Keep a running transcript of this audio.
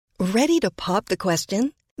Ready to pop the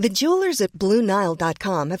question? The jewelers at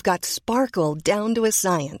BlueNile.com have got sparkle down to a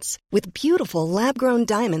science with beautiful lab-grown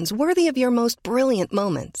diamonds worthy of your most brilliant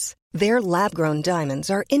moments. Their lab-grown diamonds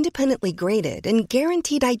are independently graded and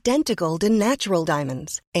guaranteed identical to natural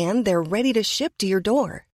diamonds, and they're ready to ship to your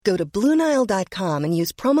door. Go to BlueNile.com and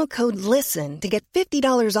use promo code LISTEN to get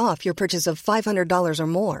 $50 off your purchase of $500 or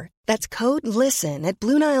more. That's code LISTEN at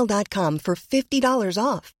BlueNile.com for $50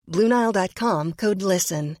 off. BlueNile.com, code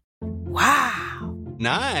LISTEN. Wow.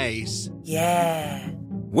 Nice. Yeah.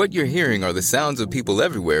 What you're hearing are the sounds of people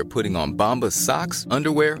everywhere putting on Bombas socks,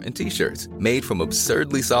 underwear, and T-shirts made from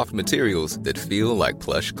absurdly soft materials that feel like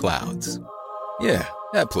plush clouds. Yeah,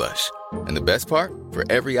 that plush. And the best part? For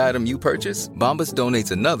every item you purchase, Bombas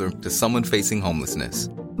donates another to someone facing homelessness.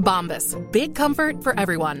 Bombas. Big comfort for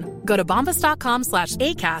everyone. Go to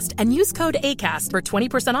bombas.com/ACAST and use code ACAST for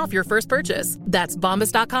 20% off your first purchase. That's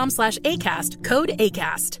bombas.com/ACAST. Code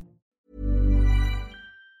ACAST.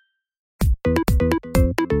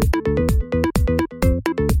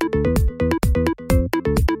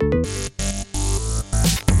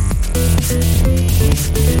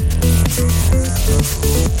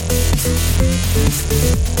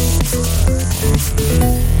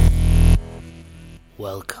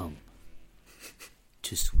 Welcome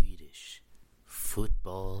to Swedish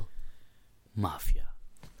Football Mafia.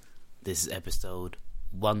 This is episode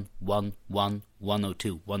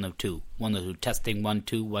 102. Testing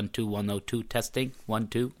 102. Testing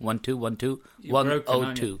 102.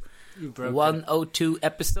 102. 102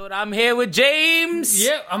 episode. I'm here with James.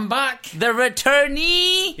 Yeah, I'm back. The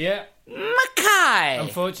returnee. Yeah. Mackay.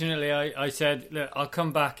 Unfortunately, I said, look, I'll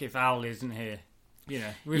come back if Al isn't here. You know,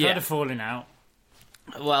 we've had a falling out.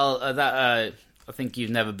 Well, I think you've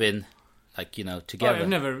never been, together. I've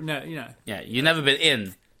never, Yeah, you've never been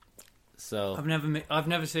in. So I've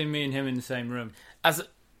never seen me and him in the same room. As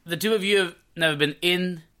the two of you have never been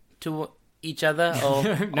in to each other, or,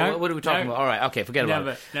 No, or what are we talking about? All right, okay, forget about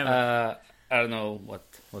it. Never. I don't know what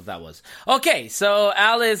that was. Okay, so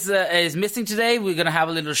Al is missing today. We're gonna have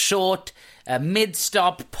a little short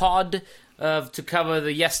mid-stop pod to cover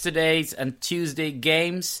the yesterday's and Tuesday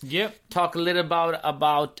games. Yep. Talk a little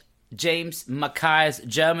about James Mackay's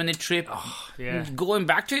Germany trip. Oh, yeah. Going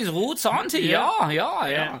back to his roots, aren't he?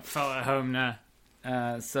 Yeah. Felt at home now.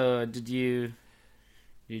 So did you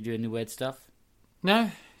do any weird stuff? No,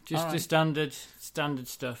 just All the right. standard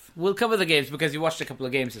stuff. We'll cover the games because you watched a couple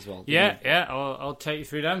of games as well. Yeah, you? I'll take you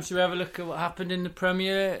through them. Should we have a look at what happened in the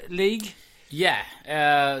Premier League? Yeah.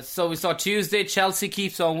 So we saw Tuesday, Chelsea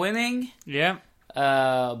keeps on winning. Yeah.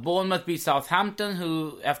 Bournemouth beat Southampton,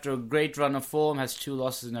 who, after a great run of form, has 2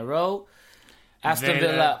 losses in a row. Aston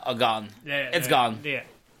Villa are gone. Yeah, it's gone. Yeah,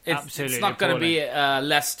 It's not going to be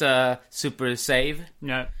Leicester super save.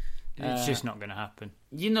 No, it's just not going to happen.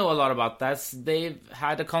 You know a lot about that. They've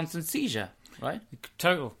had a constant seizure, right?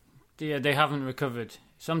 Total. Yeah, they haven't recovered.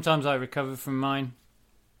 Sometimes I recover from mine.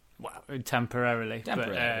 Well, temporarily. But,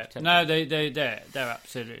 no, they're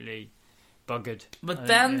absolutely buggered. But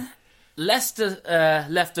then Leicester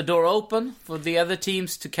left the door open for the other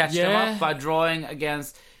teams to catch them up by drawing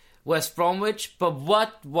against West Bromwich. But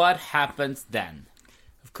what happens then?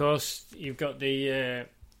 Of course, you've got the.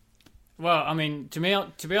 Well, I mean, to be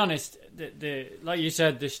honest, the like you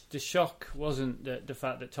said, the shock wasn't the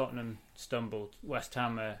fact that Tottenham stumbled. West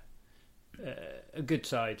Ham are a good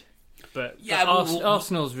side. But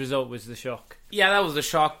Arsenal's result was the shock. Yeah, that was the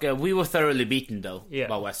shock. We were thoroughly beaten, though,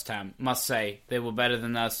 by West Ham. Must say, they were better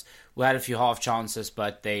than us. We had a few half chances,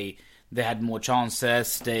 but they had more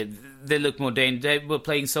chances. They looked more dangerous. They were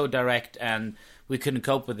playing so direct, and we couldn't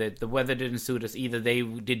cope with it. The weather didn't suit us either. They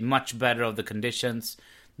did much better of the conditions.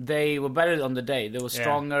 They were better on the day. They were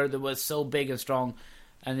stronger. They were so big and strong,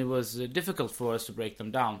 and it was difficult for us to break them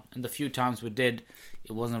down. And the few times we did,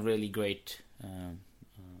 it wasn't really great.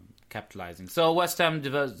 Capitalizing. So West Ham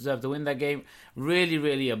deserved to win that game. Really,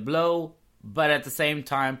 really a blow. But at the same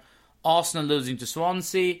time, Arsenal losing to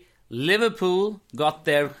Swansea. Liverpool got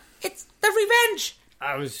it's the revenge.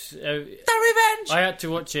 The revenge. I had to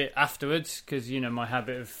watch it afterwards because my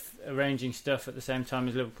habit of arranging stuff at the same time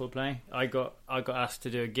as Liverpool playing. I got asked to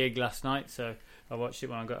do a gig last night, so I watched it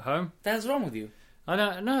when I got home. That's wrong with you. I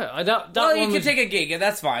don't know. Well, you can take a gig, and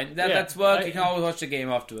that's fine. That's work. You can always watch the game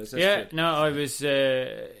afterwards. That's true. No,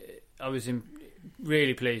 I was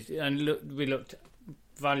really pleased, and we looked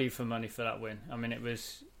value for money for that win. I mean, it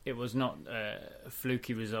was not a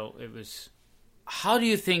fluky result. It was. How do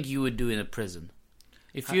you think you would do in a prison?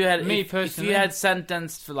 If you had if you had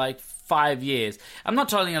sentenced for like 5 years, I'm not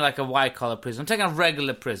talking like a white collar prison. I'm taking a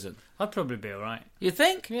regular prison. I'd probably be all right. You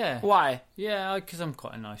think? Yeah. Why? Yeah, because I'm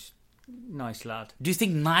quite a nice nice lad. Do you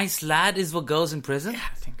think nice lad is what goes in prison? Yeah,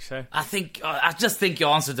 I think so. I just think you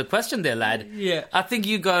answered the question there, lad. Yeah. I think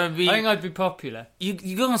you're going to be... I think I'd be popular.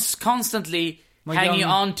 You're going to constantly hanging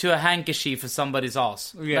on to a handkerchief for somebody's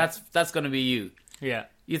ass. Yeah. That's going to be you. Yeah.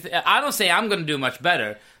 I don't say I'm going to do much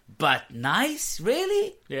better, but nice?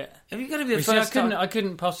 Really? Yeah. Are you going to be the first I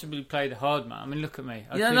couldn't possibly play the hard man. I mean, look at me.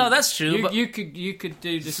 No, that's true. You could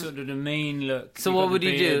do the sort of the mean look. So what would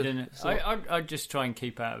you do? I'd just try and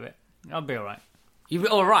keep out of it. I'll be all right. You'd be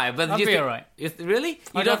all right, but I'll be all right. Really?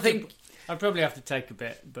 You don't think? I'd probably have to take a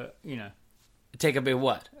bit, but take a bit of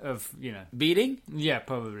what? Of beating? Yeah,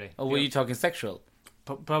 probably. Or were you talking sexual?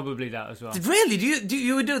 Probably that as well. Really?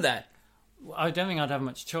 You would do that? I don't think I'd have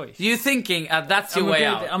much choice. You're thinking that's your way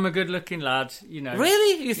out? I'm a good-looking lad,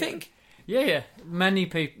 Really? You think? Yeah. Many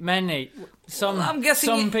people. I'm guessing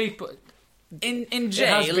some people. In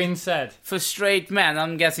jail, it has been said. For straight men,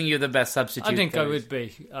 I'm guessing you're the best substitute. I think I would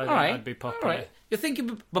be. I'd be popular. All right. You think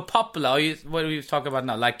you'd be popular? What are we talking about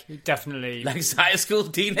now? Definitely. Like high school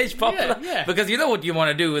teenage popular? Yeah. Because you know what you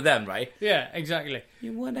want to do with them, right? Yeah, exactly.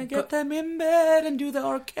 You want to get them in bed and do the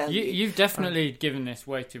R. Kelly. You've definitely given this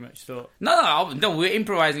way too much thought. No, we're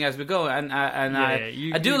improvising as we go, and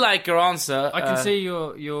I do like your answer. I can see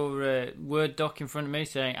your Word doc in front of me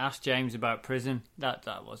saying, "Ask James about prison." That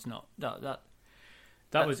was not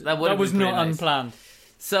that was not unplanned.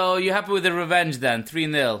 So you're happy with the revenge then?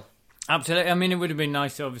 3-0. Absolutely. I mean, it would have been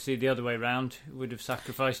nice, obviously, the other way round. Would have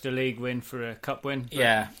sacrificed a league win for a cup win. But,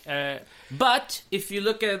 yeah. But if you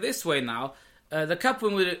look at it this way now, the cup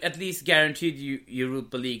win would have at least guaranteed you your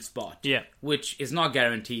Europa League spot. Yeah. Which is not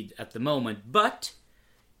guaranteed at the moment. But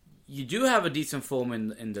you do have a decent form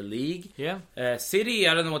in the league. Yeah. City,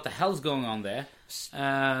 I don't know what the hell's going on there.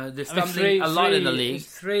 They're stumbling a lot in the league.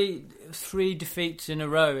 Three defeats in a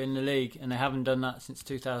row in the league, and they haven't done that since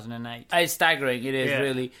 2008. It's staggering. It is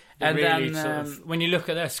really. And really then when you look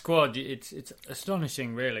at their squad, it's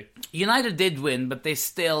astonishing, really. United did win, but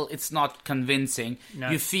it's not convincing.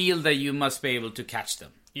 No. You feel that you must be able to catch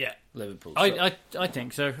them. Yeah, Liverpool. I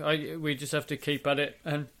think so. We just have to keep at it,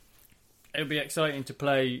 and it'll be exciting to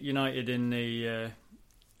play United in the.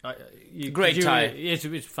 Great tie. It's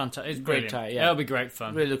fantastic. It's great tie. Yeah, it'll be great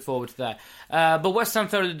fun. Really look forward to that. But West Ham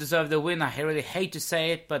thoroughly deserved the win. I really hate to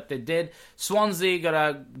say it, but they did. Swansea got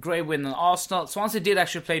a great win on Arsenal. Swansea did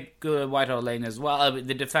actually play good at White Hart Lane as well.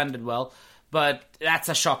 They defended well, but that's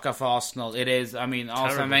a shocker for Arsenal. It is. I mean,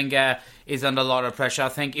 Arsene Wenger is under a lot of pressure. I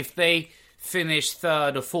think if they finish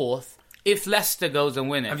third or fourth, if Leicester goes and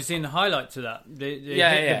win it, have you seen the highlights of that? They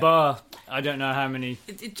hit the bar. I don't know how many.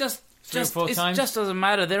 It just doesn't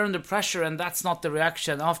matter. They're under pressure, and that's not the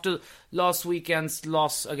reaction. After last weekend's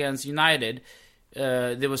loss against United,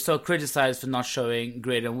 they were so criticised for not showing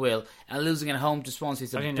grit and will, and losing at home to Swansea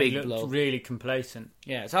is a big blow. Really complacent.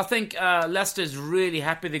 Yeah, so I think Leicester is really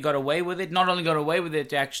happy they got away with it. Not only got away with it,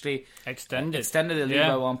 they actually extended the lead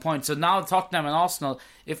by 1 point. So now Tottenham and Arsenal.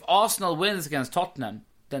 If Arsenal wins against Tottenham,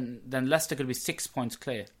 then Leicester could be 6 points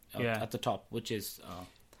clear at the top, which is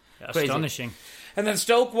astonishing. Crazy. And then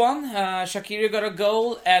Stoke won. Shaqiri got a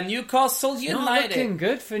goal, and Newcastle United. Not looking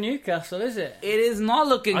good for Newcastle, is it? It is not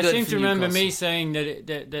looking good. I seem to remember me saying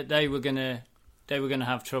that they were gonna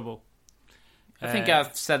have trouble. I think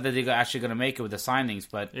I've said that they're actually going to make it with the signings,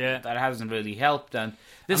 but that hasn't really helped. And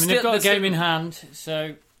they've got a game in hand,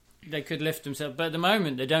 so they could lift themselves. But at the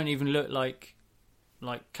moment, they don't even look like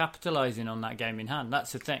capitalising on that game in hand.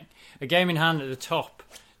 That's the thing. A game in hand at the top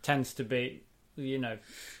tends to be,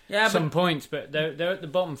 some points, but they're at the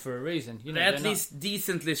bottom for a reason. They're at least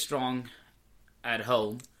decently strong at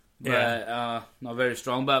home. But, not very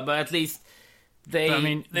strong, but at least they... But, I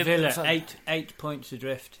mean, Villa, 8 points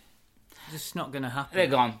adrift. It's not going to happen. They're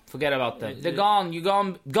gone. Forget about them. They're gone. You're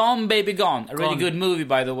gone. Gone, baby, gone. A really good movie,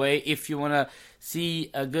 by the way. If you want to see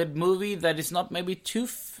a good movie that is not maybe too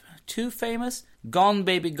famous, Gone,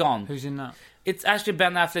 Baby, Gone. Who's in that? It's actually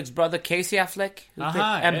Ben Affleck's brother, Casey Affleck.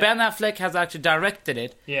 Ben Affleck has actually directed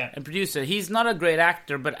it and produced it. He's not a great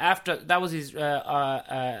actor, but after that was his debut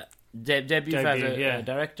as a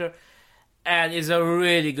director. And it's a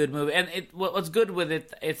really good movie. And what's good with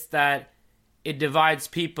it is that it divides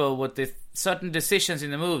people with the certain decisions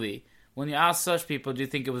in the movie. When you ask such people, do you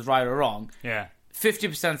think it was right or wrong? Yeah.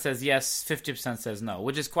 50% says yes, 50% says no,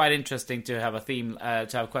 which is quite interesting to have a theme, to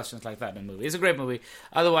have questions like that in a movie. It's a great movie.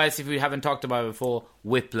 Otherwise, if we haven't talked about it before,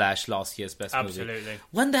 Whiplash, last year's best movie. Absolutely.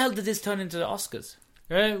 When the hell did this turn into the Oscars?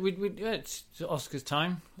 It's Oscars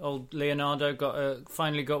time. Old Leonardo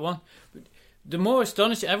finally got one. But the more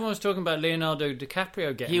astonishing, everyone's talking about Leonardo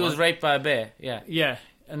DiCaprio getting one. He was raped by a bear, Yeah,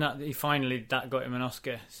 and that got him an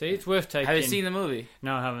Oscar. See, it's worth taking. Have you seen the movie?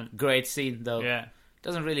 No, I haven't. Great scene, though. Yeah.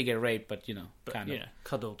 Doesn't really get raped, but kind of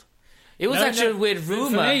cuddled. It was actually a weird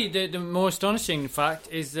rumor. For me, the more astonishing fact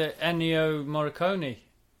is that Ennio Morricone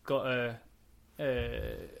got a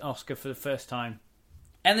Oscar for the first time.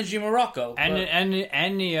 Energy Morocco.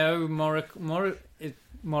 Ennio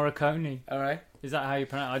Morricone. All right. Is that how you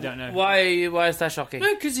pronounce it? I don't know. Why is that shocking?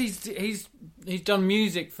 No, because he's done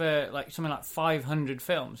music for something like 500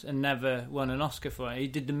 films and never won an Oscar for it. He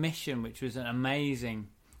did The Mission, which was an amazing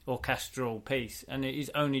orchestral piece, and he's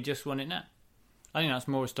only just won it now. I think that's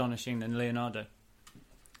more astonishing than Leonardo.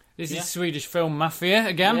 This is Swedish film Mafia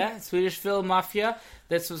again. Yeah, Swedish film Mafia.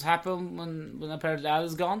 This was happened when apparently Al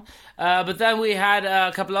is gone. But then we had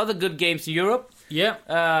a couple other good games in Europe.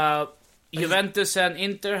 Yeah. Juventus and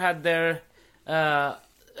Inter had their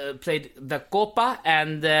played the Copa,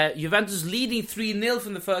 and Juventus leading 3-0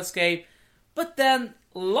 from the first game, but then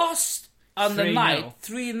lost on the night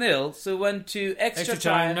 3-0. So went to extra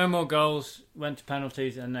time. No more goals. Went to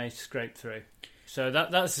penalties, and they scraped through. So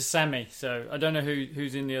that's a semi. So I don't know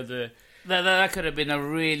who's in the other. That could have been a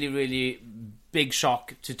really, really big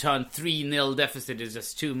shock. To turn 3-0 deficit is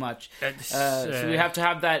just too much. So we have to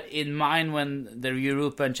have that in mind when the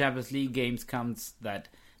Europa and Champions League games comes, that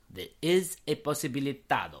there is a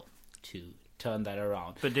possibilitado to turn that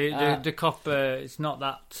around. But the Copa, it's not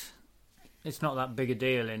that big a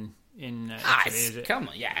deal in Italy, is it? Come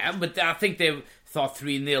on, yeah, but I think they thought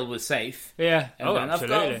 3-0 was safe. Yeah,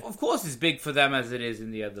 absolutely. Of course, it's big for them as it is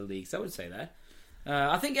in the other leagues. I would say that.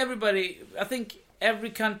 I think every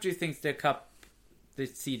country thinks their cup, they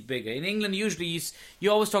see it bigger. In England, usually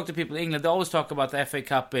you always talk to people in England. They always talk about the FA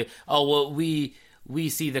Cup. We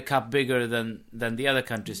see the cup bigger than the other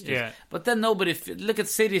countries do. Yeah. But then nobody... Look at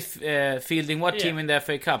City fielding what team in the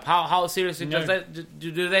FA Cup? How seriously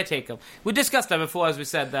do they take them? We discussed that before, as we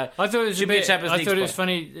said, that I thought it was sport.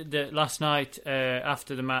 funny that last night,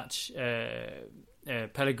 after the match,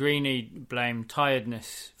 Pellegrini blamed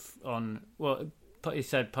tiredness on... Well, he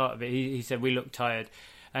said part of it. He said, we look tired.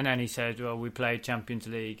 And then he said, well, we played Champions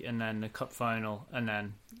League and then the cup final and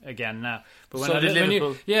then again now. But when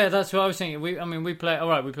Liverpool. That's what I was thinking. We played. All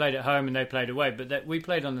right, we played at home and they played away, but we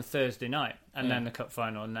played on the Thursday night and then the cup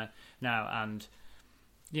final and then now and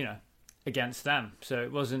against them. So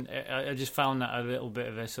it wasn't. I just found that a little bit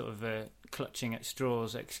of a sort of a clutching at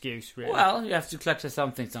straws excuse. Really. Well, you have to clutch at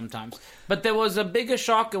something sometimes. But there was a bigger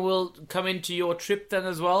shock, and we'll come into your trip then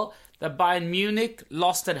as well. That Bayern Munich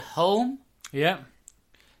lost at home. Yeah.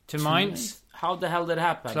 To Mainz. How the hell did it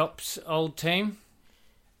happen? Klopp's old team.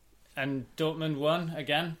 And Dortmund won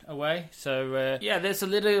again away. So there's a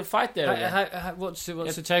little fight there. What's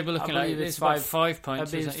the table looking like? It's about 5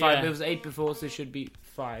 points. It's 5. It was 8 before, so it should be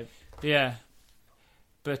 5. Yeah.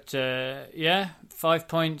 But 5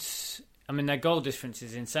 points. I mean, their goal difference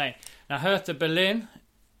is insane. Now, Hertha Berlin,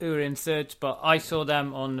 who are in third spot, I saw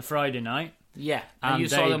them on the Friday night. Yeah, and you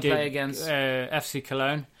saw them play against FC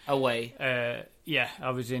Cologne away. I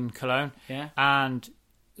was in Cologne. Yeah, and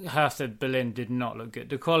Hertha Berlin did not look good.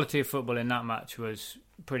 The quality of football in that match was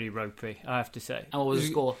pretty ropey, I have to say. And what was the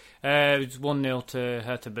score? It was 1-0 to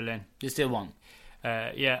Hertha Berlin. You still won.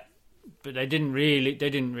 Yeah, but they didn't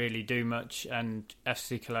really do much, and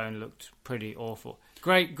FC Cologne looked pretty awful.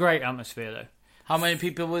 Great atmosphere though. How many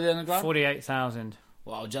people were there on the ground? 48,000.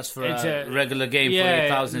 Wow, just for a regular game,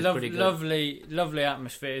 48,000 is pretty good. Lovely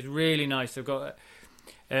atmosphere. It's really nice. They've got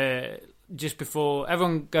just before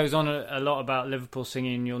everyone goes on a lot about Liverpool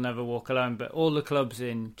singing "You'll Never Walk Alone," but all the clubs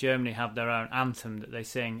in Germany have their own anthem that they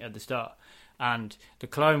sing at the start. And the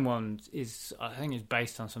Cologne one I think is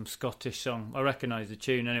based on some Scottish song. I recognise the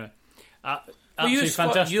tune anyway. Absolutely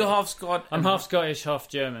fantastic. You're half Scottish. I'm half Scottish, half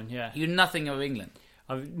German. Yeah. You're nothing of England.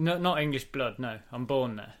 I'm not English blood. No, I'm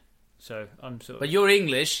born there. So I'm sort of... But you're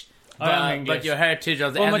English. I am English. But your heritage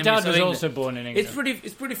of the enemies of England. My dad was also born in England.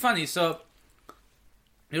 It's pretty funny. So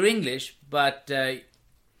you're English, but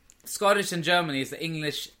Scottish and Germany is the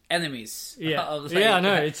English enemies. Yeah, I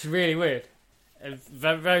know. It's really weird.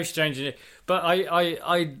 Very, very strange. But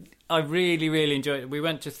I really, really enjoyed it. We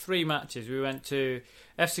went to 3 matches. We went to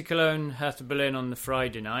FC Cologne, Hertha Berlin on the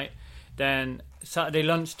Friday night. Then Saturday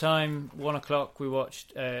lunchtime, 1:00, we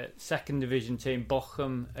watched second division team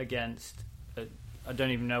Bochum against I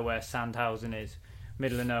don't even know where Sandhausen is,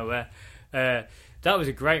 middle of nowhere. That was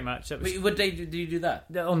a great match. What day did you do that?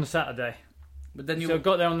 On the Saturday. But then I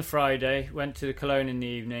got there on the Friday, went to the Cologne in the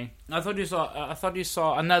evening. I thought you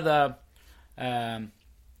saw another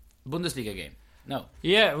Bundesliga game. No.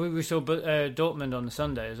 Yeah, we saw Dortmund on the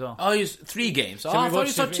Sunday as well. Oh, you 3 games. I thought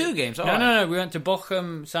you saw 2 games. No. We went to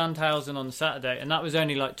Bochum, Sandhausen on the Saturday, and that was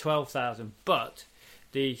only like 12,000. But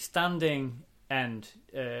the standing end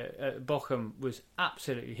at Bochum was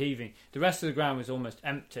absolutely heaving. The rest of the ground was almost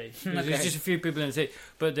empty. There was just a few people in the seat,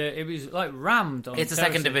 but it was like rammed on. It's a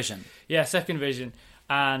second division. Yeah, second division,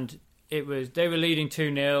 and they were leading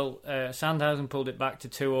 2-0. Sandhausen pulled it back to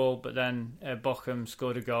 2-2, but then Bochum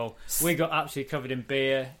scored a goal. We got absolutely covered in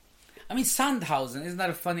beer. I mean, Sandhausen, isn't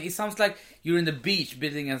that funny? It sounds like you're in the beach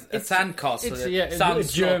building a sandcastle.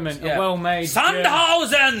 It's German, a well-made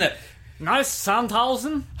Sandhausen! German. Nice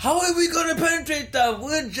Sandhausen. How are we going to penetrate them?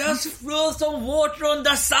 We'll just throw some water on the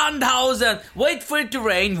Sandhausen. Wait for it to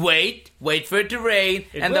rain. Wait for it to rain.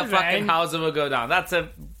 And the fucking Hausen will go down. That's a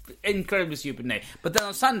incredibly stupid name. But then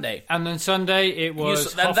on Sunday... And then Sunday it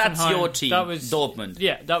was and that's your team, that was, Dortmund.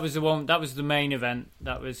 Yeah, that was the one. That was the main event.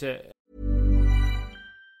 That was it.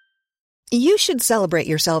 You should celebrate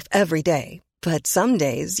yourself every day, but some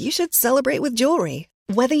days you should celebrate with jewelry.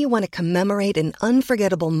 Whether you want to commemorate an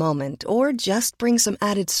unforgettable moment or just bring some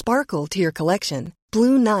added sparkle to your collection,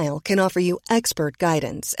 Blue Nile can offer you expert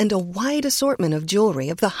guidance and a wide assortment of jewelry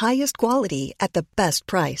of the highest quality at the best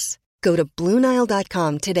price. Go to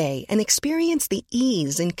BlueNile.com today and experience the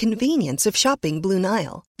ease and convenience of shopping Blue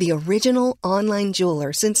Nile, the original online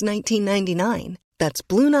jeweler since 1999. That's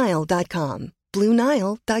BlueNile.com.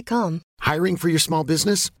 BlueNile.com. Hiring for your small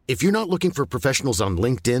business? If you're not looking for professionals on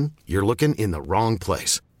LinkedIn, you're looking in the wrong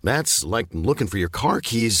place. That's like looking for your car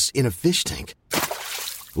keys in a fish tank.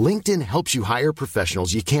 LinkedIn helps you hire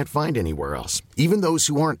professionals you can't find anywhere else, even those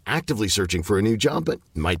who aren't actively searching for a new job but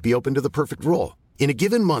might be open to the perfect role. In a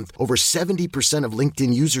given month, over 70% of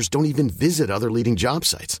LinkedIn users don't even visit other leading job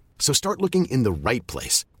sites. So start looking in the right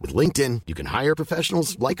place. With LinkedIn, you can hire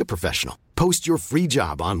professionals like a professional. Post your free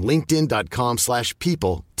job on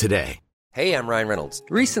linkedin.com/people today. Hey, I'm Ryan Reynolds.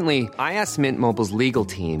 Recently, I asked Mint Mobile's legal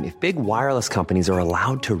team if big wireless companies are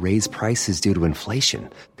allowed to raise prices due to inflation.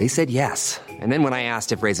 They said yes. And then when I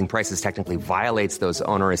asked if raising prices technically violates those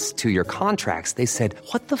onerous 2-year contracts, they said,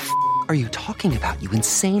 "What the f*** are you talking about, you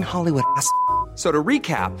insane Hollywood ass?" So to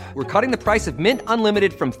recap, we're cutting the price of Mint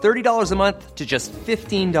Unlimited from $30 a month to just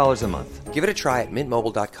 $15 a month. Give it a try at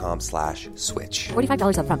mintmobile.com/switch.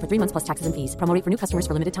 $45 up front for 3 months plus taxes and fees. Promo rate for new customers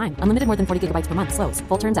for limited time. Unlimited more than 40 gigabytes per month. Slows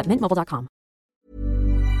full terms at mintmobile.com.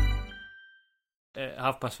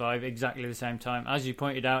 5:30, exactly the same time, as you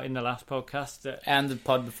pointed out in the last podcast. And the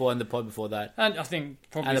pod before and the pod before that. And I think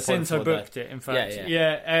probably since I booked it, in fact.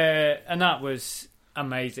 Yeah, and that was...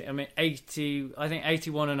 amazing. I mean,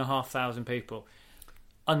 81,500 people.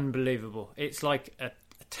 Unbelievable. It's like a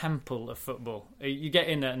temple of football. You get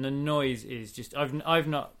in there and the noise is just... I've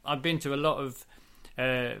been to a lot of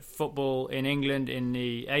football in England in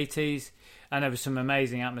the 80s, and there was some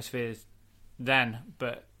amazing atmospheres then,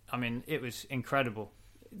 but I mean, it was incredible.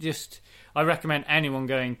 I recommend anyone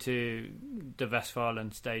going to the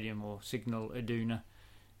Westfalen Stadium or Signal Iduna.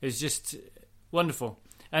 It's just wonderful.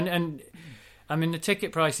 And I mean, the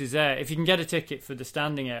ticket price is there. If you can get a ticket for the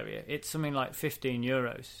standing area, it's something like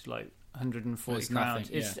 €15, like 140 crowns.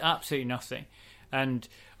 It's absolutely nothing. And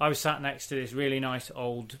I was sat next to this really nice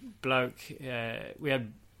old bloke. We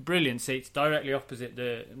had brilliant seats directly opposite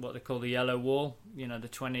what they call the yellow wall. You know, the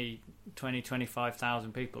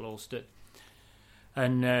 25,000 people all stood.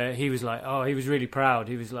 And he was like, he was really proud.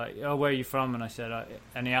 He was like, where are you from? And I said,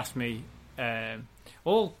 and he asked me,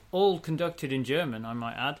 all conducted in German, I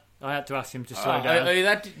might add. I had to ask him to slow down. Are you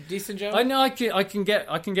that decent German? I know I can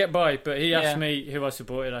get by, but he asked me who I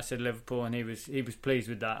supported. I said Liverpool, and he was pleased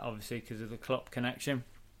with that, obviously, because of the Klopp connection.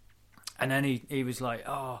 And then he was like,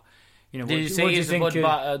 Did you say you support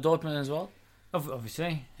Dortmund as well?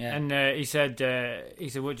 Obviously, yeah. And he said,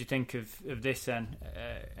 what do you think of this then?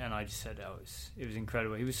 And I just said, it was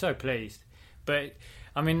incredible. He was so pleased. But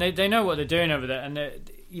I mean, they know what they're doing over there, and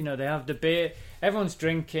they have the beer. Everyone's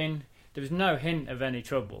drinking. There was no hint of any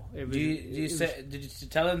trouble. Did you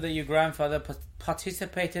tell him that your grandfather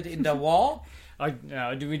participated in the war?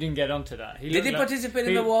 No, we didn't get onto that. Did he participate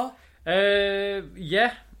in the war?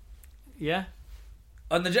 Yeah.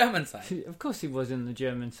 On the German side? Of course he was on the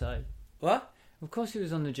German side. What? Of course he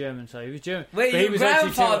was on the German side. He was German. Wait, your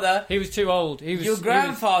grandfather... He was too old. Your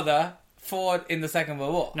grandfather fought in the Second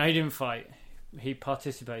World War? No, he didn't fight. He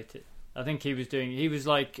participated. I think he was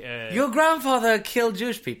like... Your grandfather killed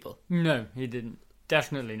Jewish people? No, he didn't.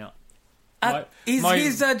 Definitely not.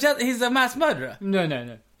 He's a mass murderer?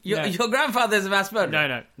 No. Your grandfather is a mass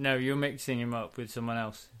murderer? No, you're mixing him up with someone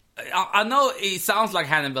else. I know it sounds like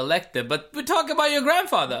Hannibal Lecter, but we're talking about your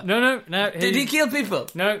grandfather. No. Did he kill people?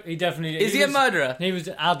 No, he definitely did. Is he a murderer? He was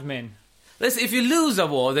an admin. Listen, if you lose a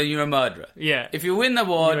war, then you're a murderer. Yeah. If you win the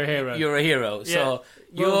war, you're a hero. You're a hero. Yeah. So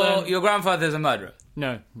your grandfather is a murderer?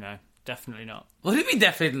 No. definitely not. What do you mean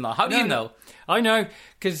definitely not? How do you know? I know,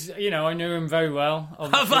 because, I knew him very well,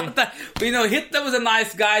 obviously. How about that? We know Hitler was a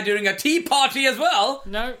nice guy during a tea party as well.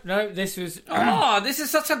 No, this was... this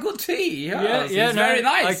is such a good tea. He's very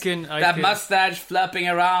nice. That mustache flapping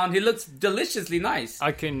around. He looks deliciously nice.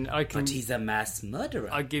 But he's a mass murderer.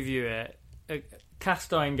 I give you a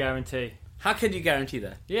cast iron guarantee. How can you guarantee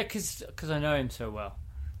that? Yeah, because I know him so well.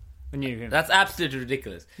 I knew him. That's absolutely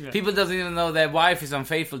ridiculous. Yeah. People doesn't even know their wife is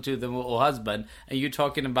unfaithful to them or husband, and you're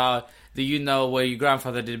talking about where your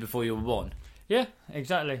grandfather did before you were born. Yeah,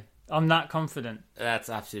 exactly. I'm that confident. That's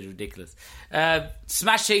absolutely ridiculous.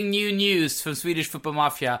 Smashing new news from Swedish Football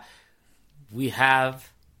Mafia. We have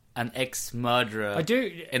an ex-murderer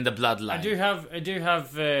in the bloodline. I do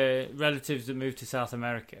have relatives that moved to South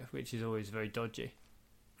America, which is always very dodgy.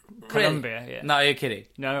 Colombia, yeah. No, you're kidding.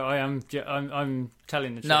 No, I'm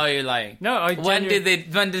telling the truth. No, you're lying. No, When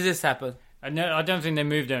did this happen? I don't think they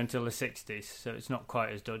moved there until the 60s, so it's not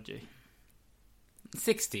quite as dodgy.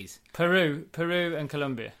 60s? Peru and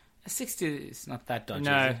Colombia. 60s is not that dodgy.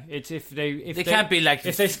 No, it's if they can't be like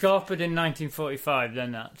if they scarpered in 1945,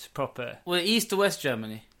 then that's proper. Well, East or West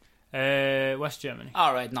Germany? West Germany.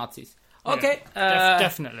 All right, Nazis. Okay,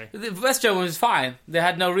 definitely. West Germany was fine. They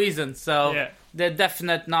had no reason, so they're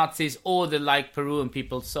definite Nazis, or they like Peruvian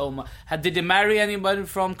people so much. Did they marry anybody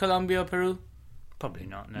from Colombia or Peru? Probably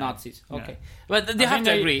not. No. Nazis. Okay, but they have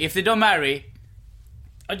to agree. If they don't marry,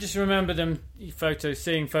 I just remember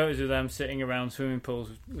seeing photos of them sitting around swimming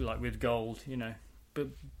pools like with gold,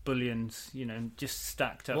 bullions, just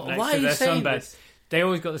stacked up next to their sunbeds. They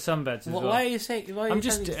always got the sunbeds as well. Why are you saying? I'm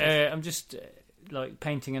just like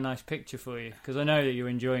painting a nice picture for you because I know that you're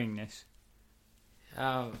enjoying this.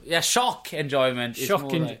 Shock enjoyment.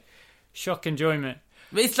 Shock enjoyment.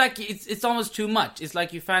 It's like it's almost too much. It's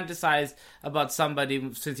like you fantasize about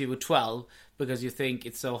somebody since you were 12 because you think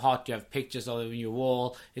it's so hot. You have pictures all over your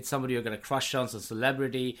wall. It's somebody you're gonna crush on, some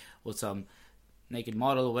celebrity or some naked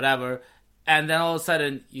model or whatever, and then all of a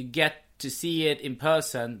sudden you get to see it in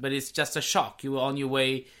person, but it's just a shock. You were on your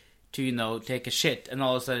way to, take a shit, and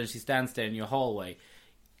all of a sudden she stands there in your hallway.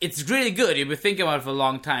 It's really good. You've been thinking about it for a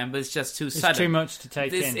long time, but it's just too sudden. It's too much to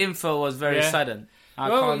take in. This info was very sudden.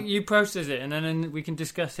 You process it, and then we can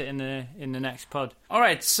discuss it in the next pod. All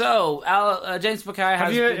right. So, James Mackay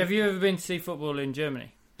has. Have you ever been to see football in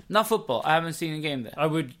Germany? Not football. I haven't seen a game there. I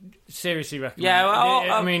would seriously recommend.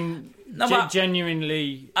 Yeah,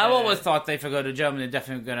 genuinely. I've always thought that if I go to Germany, they're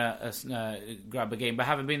definitely gonna grab a game, but I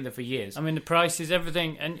haven't been there for years. I mean, the prices,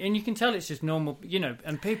 everything, and you can tell it's just normal,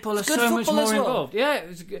 and people are so much more involved. Yeah, it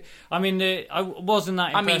was good. I mean, I wasn't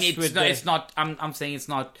that impressed it's not. I'm saying it's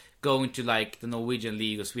not going to like the Norwegian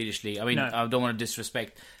league or Swedish league. I mean, I don't want to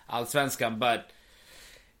disrespect Allsvenskan, but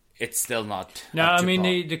it's still not. No, I mean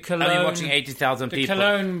the Cologne. I mean, watching 80,000 people. The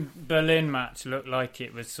Cologne Berlin match looked like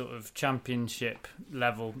it was sort of championship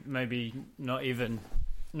level, maybe not even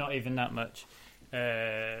that much.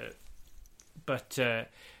 But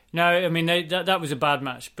no, I mean that was a bad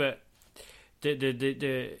match, but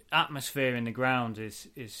the atmosphere in the ground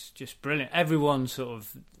is just brilliant. Everyone's sort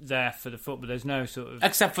of there for the football. There's no sort of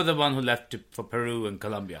except for the one who left for Peru and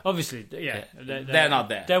Colombia. Obviously, they're not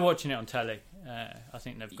there. They're watching it on telly. I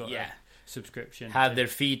think they've got a subscription. Had their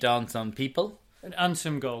feet on some people and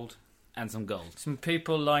some gold. Some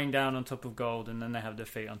people lying down on top of gold, and then they have their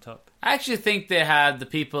feet on top. I actually think they had the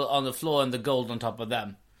people on the floor and the gold on top of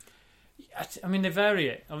them. I mean, they vary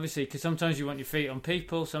it, obviously, because sometimes you want your feet on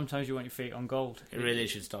people, sometimes you want your feet on gold. You really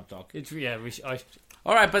should stop talking.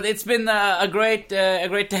 All right, but it's been a great day, a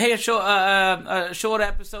short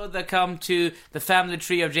episode that come to the family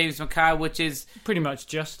tree of James Mackay, which is pretty much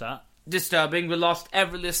just that. Disturbing. We lost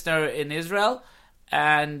every listener in Israel,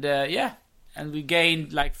 and and we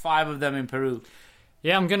gained like 5 of them in Peru.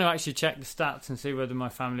 Yeah, I'm going to actually check the stats and see whether my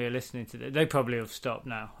family are listening to this. They probably have stopped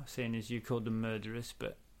now, seeing as you called them murderers,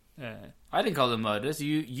 but I didn't call them murderers.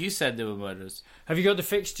 You said they were murderers. Have you got the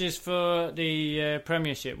fixtures for the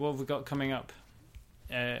Premiership? What have we got coming up?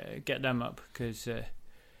 Get them up, because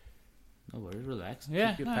no worries, relax.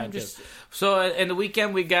 Yeah, So in the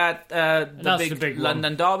weekend we got the big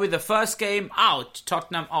London derby, the first game out,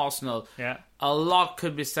 Tottenham Arsenal. Yeah, a lot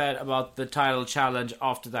could be said about the title challenge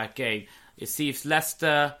after that game. You see if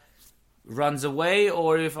Leicester runs away,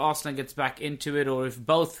 or if Arsenal gets back into it, or if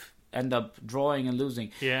both end up drawing and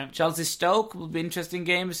losing. Yeah, Chelsea-Stoke will be an interesting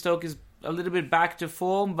game. Stoke is a little bit back to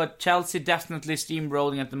form, but Chelsea definitely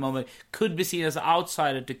steamrolling at the moment. Could be seen as an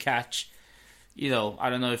outsider to catch. I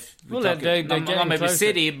don't know if they're not maybe closer.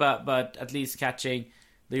 City, but at least catching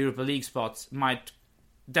the Europa League spots might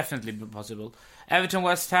definitely be possible. Everton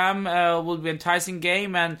West Ham will be an enticing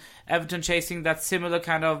game, and Everton chasing that similar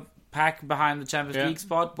kind of pack behind the Champions League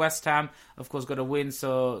spot. West Ham, of course, got a win,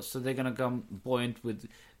 so they're going to come buoyant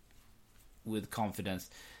with confidence.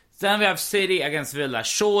 Then we have City against Villa.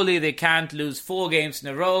 Surely they can't lose 4 games in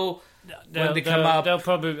a row. When they come up, they'll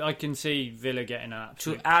probably. I can see Villa getting an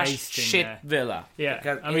absolute to ash taste in shit there. Villa. Yeah,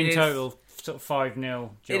 Because I mean total sort of 5-0.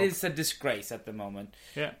 It is a disgrace at the moment.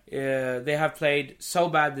 Yeah, they have played so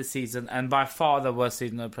bad this season, and by far the worst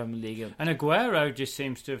season in the Premier League. And Aguero just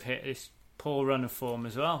seems to have hit this poor run of form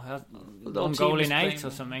as well. One goal in 8 or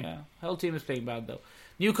something. Yeah, the whole team is playing bad though.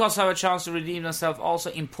 Newcastle have a chance to redeem themselves.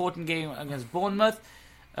 Also, important game against Bournemouth.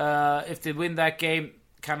 If they win that game,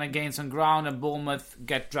 kind of gain some ground, and Bournemouth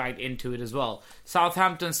get dragged into it as well.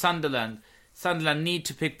 Southampton, Sunderland. Sunderland need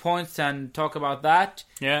to pick points and talk about that.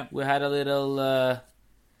 Yeah. We had a little...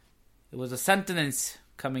 it was a sentence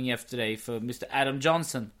coming yesterday for Mr. Adam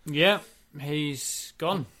Johnson. Yeah, he's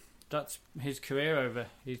gone. That's his career over.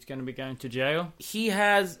 He's going to be going to jail. He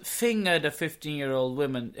has fingered a 15-year-old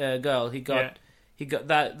girl. He got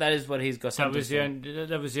that. That is what he's got. That was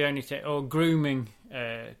the only thing. Or grooming.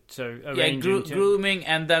 Grooming,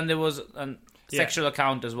 and then there was a sexual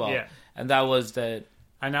account as well. Yeah. And that was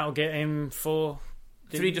and that'll get him 3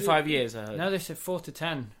 to 5 years. I heard. No, they said 4 to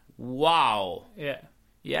 10. Wow. Yeah.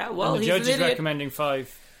 Yeah. Well, and the judge is recommending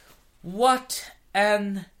 5. What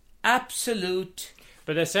an absolute.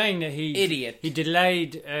 But they're saying that idiot. He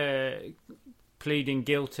delayed pleading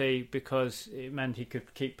guilty because it meant he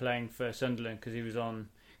could keep playing for Sunderland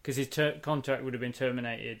because his contract would have been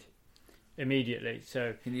terminated immediately.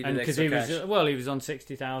 So he was on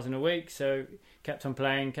 60,000 a week, so kept on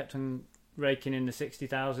playing, kept on raking in the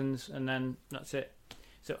 60,000s, and then that's it.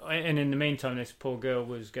 So and in the meantime, this poor girl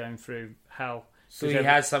was going through hell. So he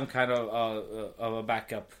has some kind of a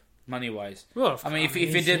backup. Money-wise, well, I mean, if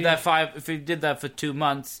he did that for 2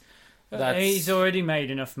 months, he's already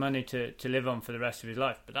made enough money to live on for the rest of his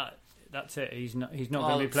life. But that's it. He's not going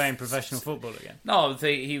to be playing professional football again. No,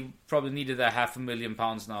 he probably needed that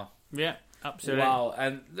 £500,000 now. Yeah, absolutely. Wow,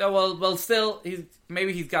 and well, still,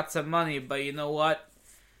 he's got some money, but you know what?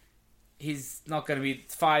 He's not going to be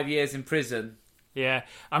 5 years in prison. Yeah,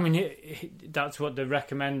 I mean, that's what the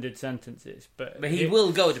recommended sentence is. But he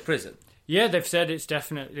will go to prison. Yeah, they've said it's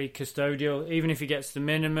definitely custodial. Even if he gets the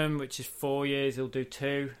minimum, which is 4 years, he'll do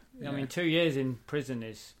 2. Yeah. I mean, 2 years in prison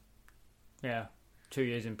is... Yeah, 2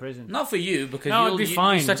 years in prison. Not for you, because I'd be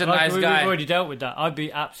fine. You're such a nice guy. We've already dealt with that. I'd be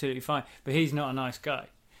absolutely fine. But he's not a nice guy.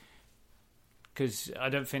 Because I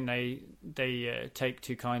don't think they take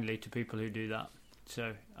too kindly to people who do that.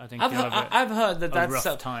 So I think I've heard that's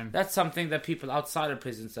rough time. That's something that people outside of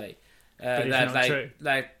prison say. But it's not true.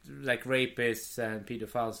 Like rapists and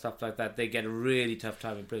pedophiles, stuff like that, they get a really tough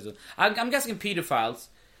time in prison. I'm guessing pedophiles,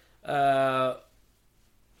 but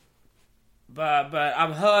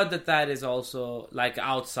I've heard that is also like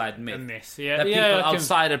outside myth. A myth, yeah. That people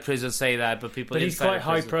outside of prison say that, but people. But he's quite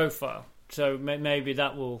high prison, profile, so maybe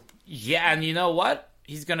that will. Yeah, and you know what?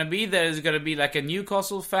 He's gonna be there. He's gonna be like a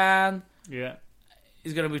Newcastle fan. Yeah,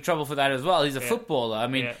 he's gonna be trouble for that as well. He's a footballer. I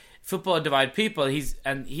mean. Yeah. Football divide people. He's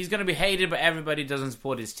going to be hated by everybody who doesn't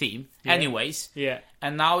support his team. Yeah. Anyways. Yeah.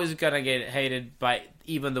 And now he's going to get hated by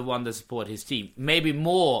even the one that support his team. Maybe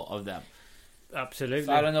more of them. Absolutely.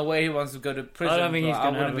 So I don't know where he wants to go to prison. I don't think he's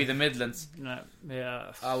going to wouldn't be the Midlands. No.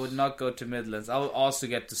 Yeah. I would not go to Midlands. I would also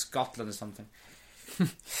get to Scotland or something.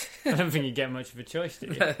 I don't think you get much of a choice, do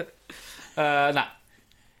you? Nah.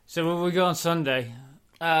 So will we go on Sunday?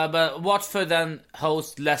 But Watford then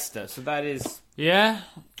host Leicester. So that is... Yeah,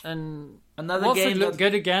 and another Watford game looked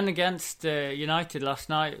good again against United last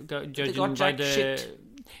night. Judging by the shit.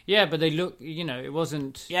 Yeah, but they look. It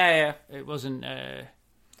wasn't. Yeah. It wasn't.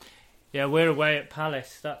 Yeah, we're away at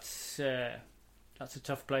Palace. That's a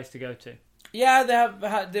tough place to go to.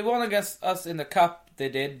 Yeah, they won against us in the cup. They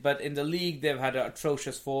did, but in the league they've had an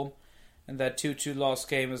atrocious form, and that 2-2 lost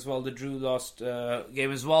game as well. The Drew lost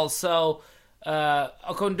game as well. So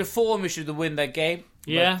according to form, we should win that game.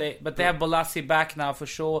 Yeah, but they have Bolasie back now for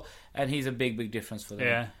sure, and he's a big difference for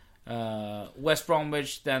them. Yeah. West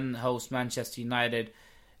Bromwich then host Manchester United,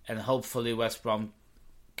 and hopefully West Brom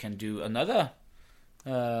can do another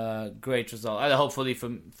great result. Hopefully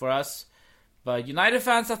for us, but United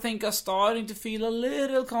fans I think are starting to feel a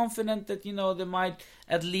little confident that they might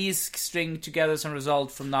at least string together some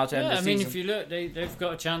results from now to end the season. I mean, if you look, they've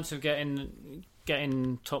got a chance of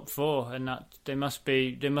getting top 4, and that they must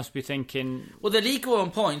be thinking. Well, they're equal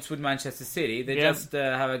on points with Manchester City. They just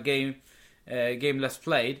have a game less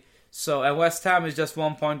played. So, and West Ham is just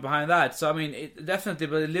 1 point behind that. So, I mean, definitely.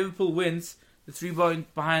 But if Liverpool wins, 3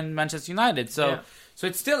 points behind Manchester United. So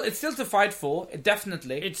it's still to fight for.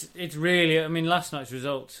 Definitely, it's really. I mean, last night's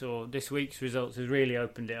results or this week's results has really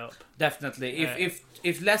opened it up. Definitely,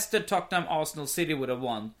 if Leicester, Tottenham, Arsenal, City would have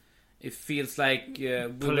won, it feels like we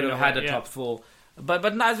would have had a top 4. But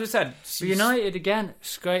as we said, United again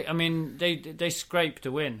scrape. I mean, they scraped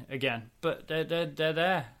a win again, but they're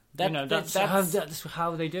there. That's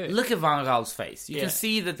how they do it. Look at Van Gaal's face. You can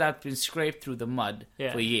see that's been scraped through the mud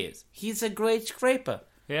for years. He's a great scraper.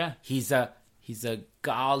 Yeah, he's a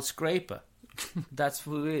Gaal scraper. That's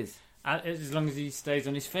who he is. As long as he stays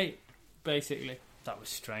on his feet, basically. That was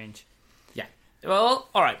strange. Yeah. Well,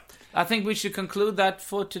 all right. I think we should conclude that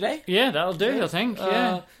for today. Yeah, that'll do. I think.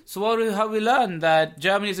 Yeah. So what have we learned? That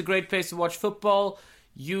Germany is a great place to watch football.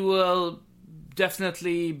 You will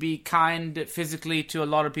definitely be kind physically to a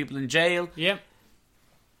lot of people in jail. Yeah.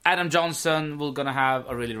 Adam Johnson will gonna have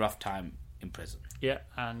a really rough time in prison. Yeah,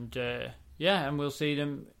 and and we'll see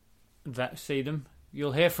them.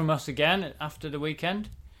 You'll hear from us again after the weekend.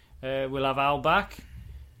 We'll have Al back.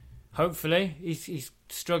 Hopefully, he's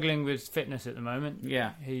struggling with fitness at the moment.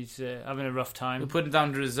 Yeah, he's having a rough time. We put him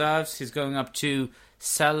down to reserves. He's going up to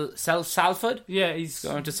Salford. Yeah, he's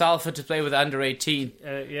going to Salford to play with the under-18.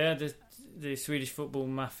 The Swedish Football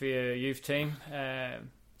Mafia youth team.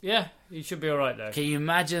 He should be all right though. Can you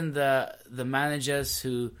imagine the managers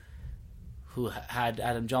who had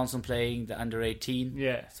Adam Johnson playing the under-18?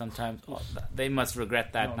 Yeah. Sometimes they must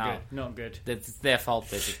regret that now. Not good. That's their fault,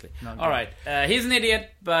 basically. All right. He's an idiot,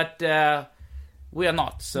 but we are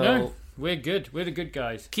not. So no, we're good. We're the good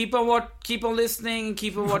guys. Keep on listening.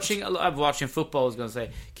 Keep on watching. I'm watching football, I was going to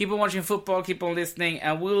say. Keep on watching football. Keep on listening.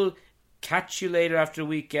 And we'll catch you later after the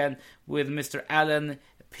weekend with Mr. Alan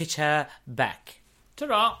Pitcher back.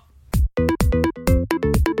 Ta-ra!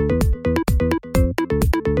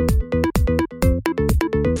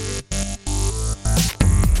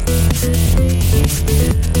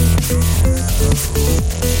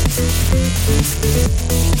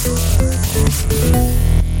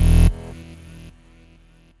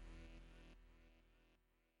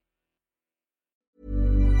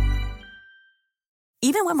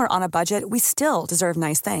 Even when we're on a budget, we still deserve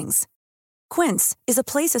nice things. Quince is a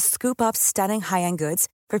place to scoop up stunning high-end goods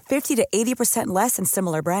for 50 to 80% less than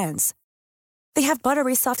similar brands. They have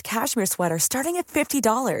buttery soft cashmere sweaters starting at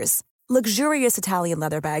 $50, luxurious Italian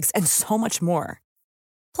leather bags, and so much more.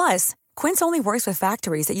 Plus, Quince only works with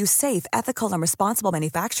factories that use safe, ethical, and responsible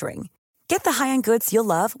manufacturing. Get the high-end goods you'll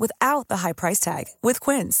love without the high price tag with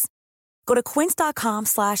Quince. Go to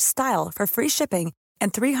quince.com/style for free shipping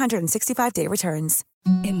and 365-day returns.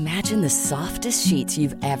 Imagine the softest sheets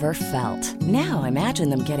you've ever felt. Now imagine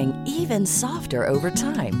them getting even softer over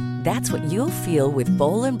time. That's what you'll feel with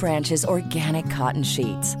Boll & Branch's organic cotton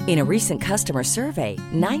sheets. In a recent customer survey,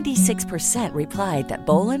 96% replied that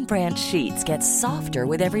Boll & Branch sheets get softer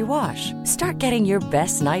with every wash. Start getting your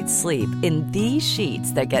best night's sleep in these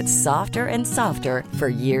sheets that get softer and softer for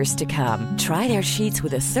years to come. Try their sheets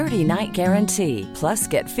with a 30-night guarantee. Plus,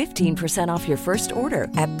 get 15% off your first order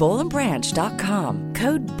at bollandbranch.com.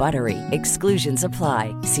 Code BUTTERY. Exclusions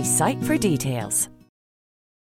apply. See site for details.